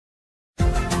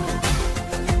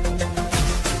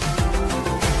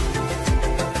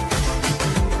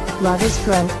Lovers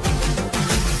Pro,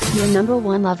 your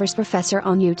 #1 lovers professor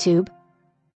on YouTube.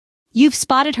 You've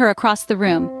spotted her across the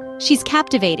room. She's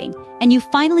captivating, and you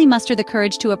finally muster the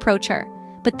courage to approach her.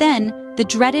 But then, the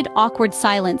dreaded awkward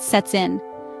silence sets in.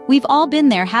 We've all been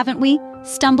there, haven't we?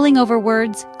 Stumbling over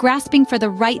words, grasping for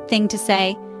the right thing to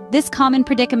say. This common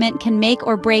predicament can make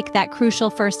or break that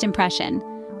crucial first impression.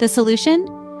 The solution?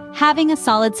 Having a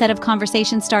solid set of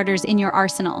conversation starters in your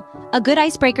arsenal. A good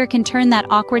icebreaker can turn that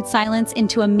awkward silence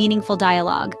into a meaningful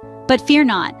dialogue. But fear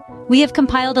not. We have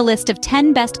compiled a list of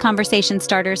 10 best conversation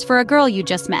starters for a girl you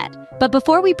just met. But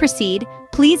before we proceed,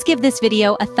 please give this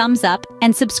video a thumbs up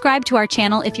and subscribe to our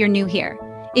channel if you're new here.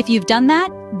 If you've done that,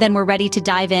 then we're ready to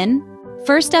dive in.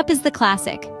 First up is the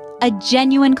classic, a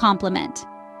genuine compliment.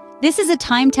 This is a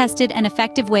time-tested and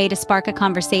effective way to spark a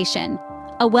conversation.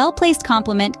 A well-placed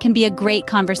compliment can be a great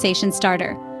conversation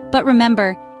starter. But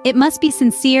remember, it must be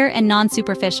sincere and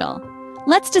non-superficial.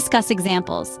 Let's discuss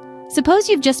examples. Suppose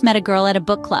you've just met a girl at a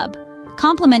book club.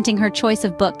 Complimenting her choice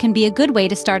of book can be a good way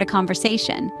to start a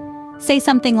conversation. Say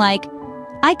something like,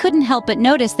 "I couldn't help but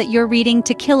notice that you're reading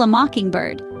To Kill a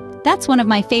Mockingbird. That's one of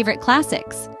my favorite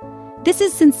classics." This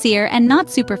is sincere and not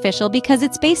superficial because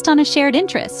it's based on a shared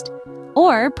interest.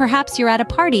 Or perhaps you're at a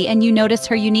party and you notice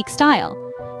her unique style.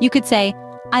 You could say,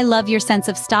 "I love your sense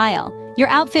of style. Your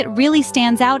outfit really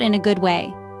stands out in a good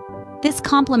way." This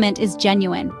compliment is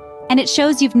genuine, and it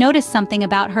shows you've noticed something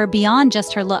about her beyond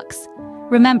just her looks.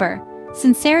 Remember,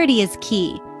 sincerity is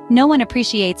key. No one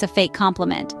appreciates a fake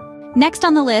compliment. Next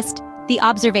on the list, the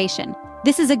observation.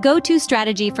 This is a go-to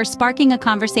strategy for sparking a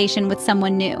conversation with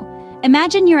someone new.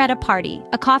 Imagine you're at a party,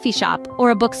 a coffee shop,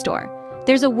 or a bookstore.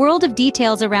 There's a world of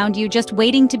details around you just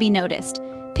waiting to be noticed.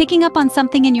 Picking up on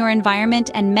something in your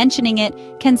environment and mentioning it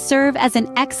can serve as an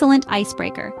excellent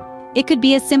icebreaker. It could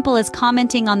be as simple as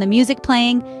commenting on the music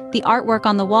playing, the artwork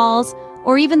on the walls,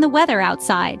 or even the weather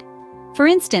outside. For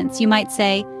instance, you might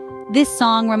say, "This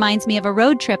song reminds me of a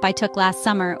road trip I took last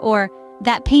summer," or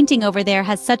 "That painting over there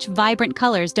has such vibrant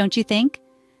colors, don't you think?"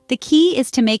 The key is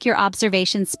to make your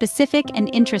observations specific and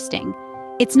interesting.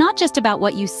 It's not just about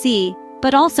what you see,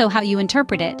 but also how you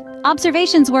interpret it.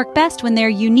 Observations work best when they're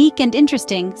unique and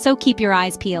interesting, so keep your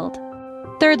eyes peeled.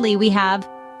 Thirdly, we have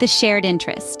the shared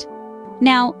interest.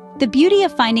 Now, the beauty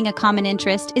of finding a common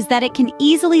interest is that it can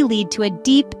easily lead to a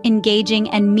deep, engaging,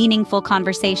 and meaningful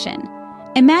conversation.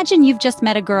 Imagine you've just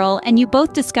met a girl and you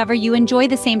both discover you enjoy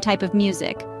the same type of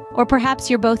music, or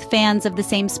perhaps you're both fans of the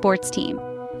same sports team.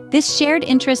 This shared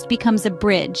interest becomes a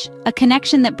bridge, a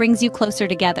connection that brings you closer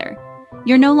together.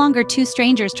 You're no longer two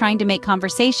strangers trying to make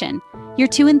conversation. You're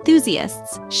two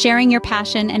enthusiasts, sharing your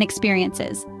passion and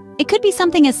experiences. It could be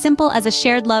something as simple as a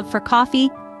shared love for coffee,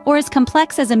 or as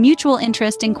complex as a mutual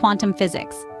interest in quantum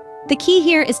physics. The key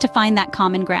here is to find that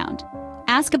common ground.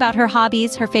 Ask about her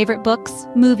hobbies, her favorite books,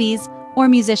 movies, or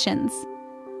musicians.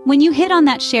 When you hit on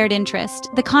that shared interest,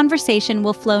 the conversation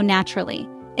will flow naturally.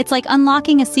 It's like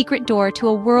unlocking a secret door to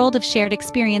a world of shared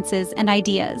experiences and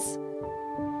ideas.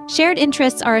 Shared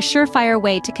interests are a surefire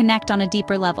way to connect on a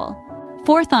deeper level.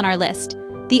 Fourth on our list,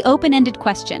 the open-ended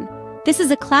question. This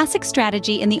is a classic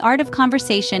strategy in the art of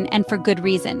conversation, and for good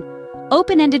reason.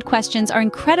 Open-ended questions are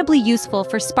incredibly useful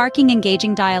for sparking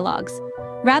engaging dialogues.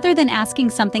 Rather than asking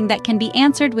something that can be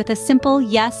answered with a simple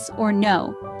yes or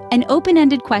no, an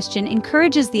open-ended question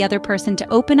encourages the other person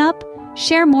to open up,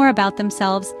 share more about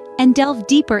themselves, and delve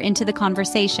deeper into the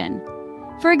conversation.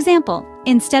 For example,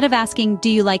 instead of asking,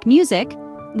 "Do you like music?"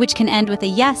 which can end with a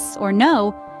yes or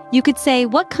no, you could say,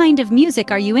 "What kind of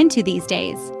music are you into these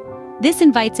days?" This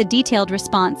invites a detailed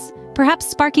response, perhaps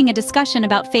sparking a discussion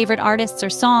about favorite artists or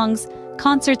songs,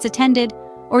 concerts attended,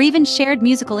 or even shared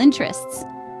musical interests.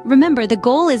 Remember, the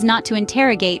goal is not to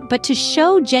interrogate, but to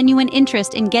show genuine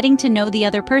interest in getting to know the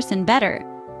other person better.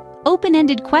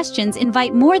 Open-ended questions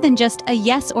invite more than just a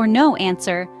yes or no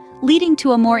answer, leading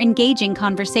to a more engaging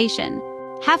conversation.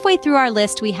 Halfway through our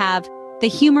list, we have the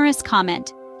humorous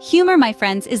comment. Humor, my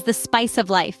friends, is the spice of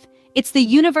life. It's the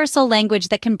universal language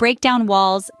that can break down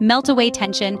walls, melt away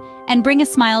tension, and bring a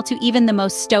smile to even the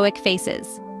most stoic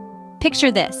faces. Picture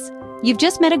this. You've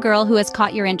just met a girl who has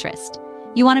caught your interest.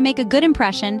 You want to make a good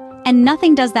impression, and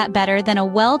nothing does that better than a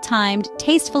well-timed,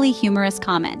 tastefully humorous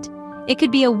comment. It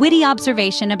could be a witty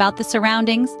observation about the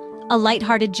surroundings, a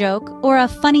lighthearted joke, or a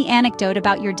funny anecdote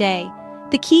about your day.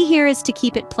 The key here is to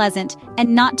keep it pleasant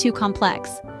and not too complex.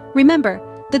 Remember,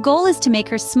 the goal is to make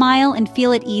her smile and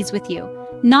feel at ease with you,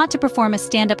 not to perform a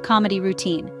stand-up comedy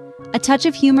routine. A touch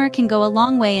of humor can go a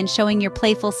long way in showing your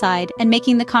playful side and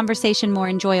making the conversation more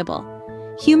enjoyable.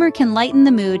 Humor can lighten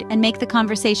the mood and make the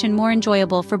conversation more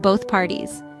enjoyable for both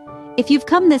parties. If you've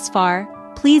come this far,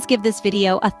 please give this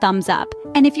video a thumbs up.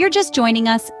 And if you're just joining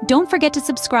us, don't forget to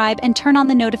subscribe and turn on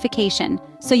the notification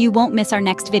so you won't miss our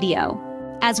next video.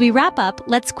 As we wrap up,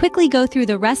 let's quickly go through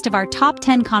the rest of our top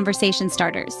 10 conversation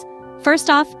starters. First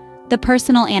off, the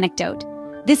personal anecdote.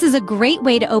 This is a great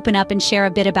way to open up and share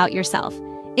a bit about yourself.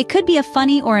 It could be a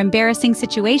funny or embarrassing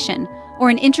situation, or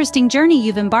an interesting journey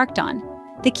you've embarked on.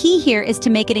 The key here is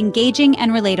to make it engaging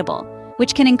and relatable,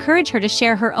 which can encourage her to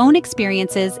share her own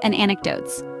experiences and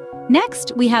anecdotes.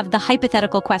 Next, we have the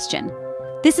hypothetical question.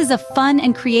 This is a fun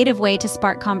and creative way to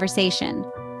spark conversation.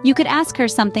 You could ask her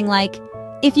something like,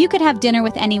 if you could have dinner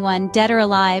with anyone, dead or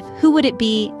alive, who would it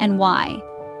be and why?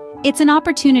 It's an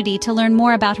opportunity to learn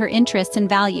more about her interests and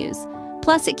values.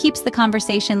 Plus, it keeps the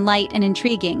conversation light and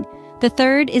intriguing. The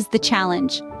third is the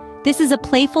challenge. This is a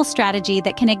playful strategy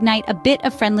that can ignite a bit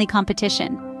of friendly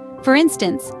competition. For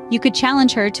instance, you could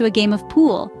challenge her to a game of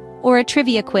pool or a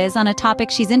trivia quiz on a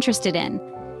topic she's interested in.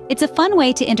 It's a fun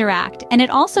way to interact, and it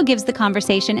also gives the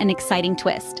conversation an exciting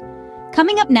twist.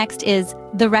 Coming up next is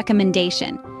the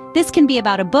recommendation. This can be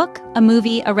about a book, a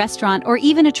movie, a restaurant, or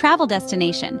even a travel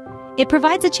destination. It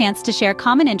provides a chance to share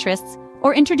common interests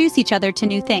or introduce each other to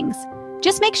new things.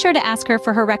 Just make sure to ask her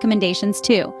for her recommendations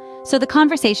too, so the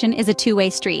conversation is a two-way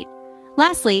street.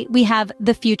 Lastly, we have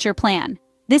the future plan.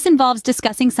 This involves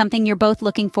discussing something you're both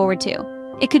looking forward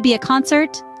to. It could be a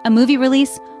concert, a movie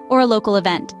release, or a local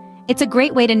event. It's a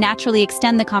great way to naturally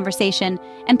extend the conversation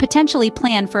and potentially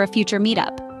plan for a future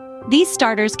meetup. These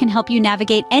starters can help you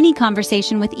navigate any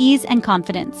conversation with ease and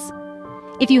confidence.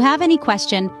 If you have any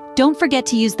question, don't forget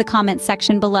to use the comment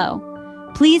section below.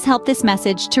 Please help this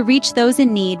message to reach those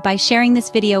in need by sharing this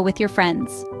video with your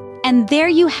friends. And there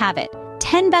you have it,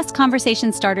 10 best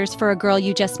conversation starters for a girl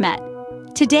you just met.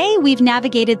 Today, we've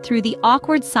navigated through the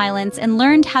awkward silence and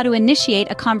learned how to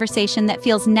initiate a conversation that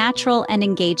feels natural and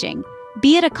engaging.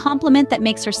 Be it a compliment that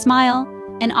makes her smile,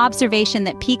 an observation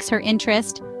that piques her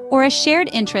interest, or a shared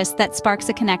interest that sparks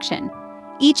a connection.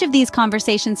 Each of these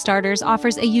conversation starters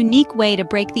offers a unique way to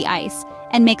break the ice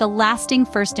and make a lasting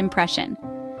first impression.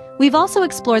 We've also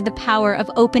explored the power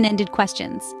of open-ended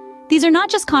questions. These are not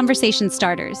just conversation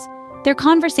starters, they're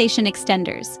conversation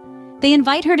extenders. They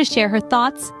invite her to share her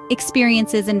thoughts,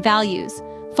 experiences, and values,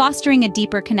 fostering a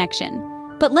deeper connection.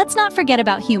 But let's not forget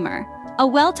about humor. A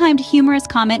well-timed humorous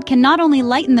comment can not only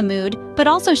lighten the mood, but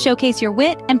also showcase your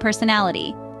wit and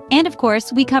personality. And of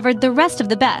course, we covered the rest of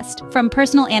the best, from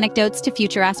personal anecdotes to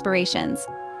future aspirations.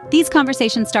 These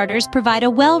conversation starters provide a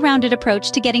well-rounded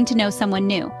approach to getting to know someone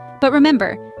new. But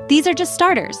remember, these are just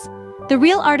starters. The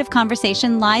real art of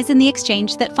conversation lies in the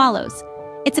exchange that follows.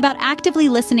 It's about actively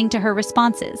listening to her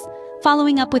responses,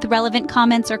 following up with relevant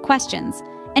comments or questions,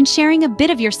 and sharing a bit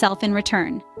of yourself in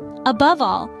return. Above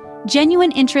all,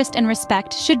 genuine interest and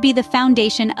respect should be the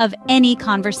foundation of any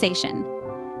conversation.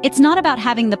 It's not about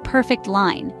having the perfect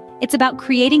line. It's about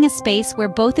creating a space where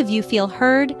both of you feel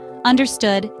heard,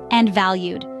 understood, and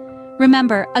valued.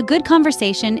 Remember, a good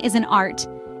conversation is an art.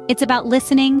 It's about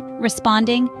listening,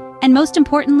 responding, and most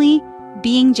importantly,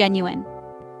 being genuine.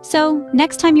 So,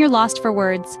 next time you're lost for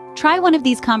words, try one of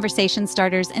these conversation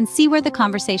starters and see where the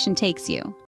conversation takes you.